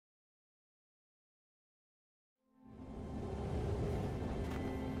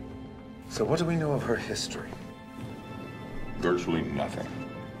So what do we know of her history? Virtually nothing.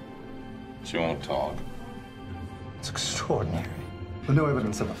 She won't talk. It's extraordinary. But no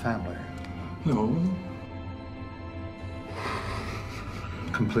evidence of a family. No.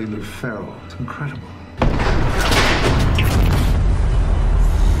 Completely feral. It's incredible.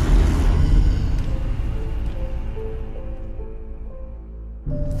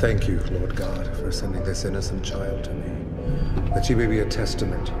 Thank you, Lord God, for sending this innocent child to me, that she may be a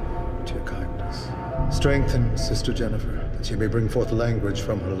testament to your kindness. Strengthen Sister Jennifer, that she may bring forth language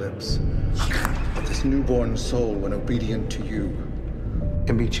from her lips. That this newborn soul, when obedient to you,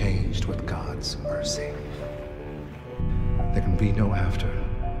 can be changed with God's mercy. There can be no after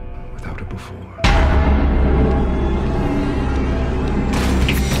without a before.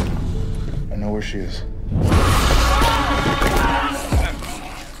 I know where she is.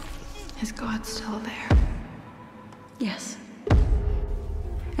 Is God still there? Yes.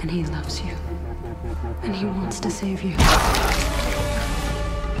 And he loves you. And he wants to save you.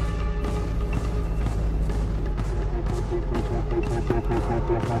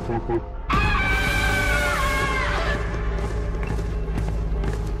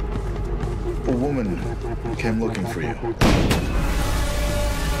 A woman came looking for you.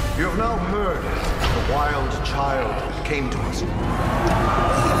 You have now heard the wild child that came to us.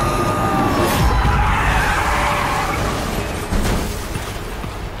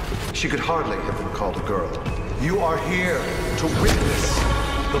 She could hardly have been called a girl. You are here to witness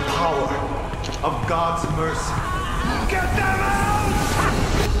the power of God's mercy. Get them out!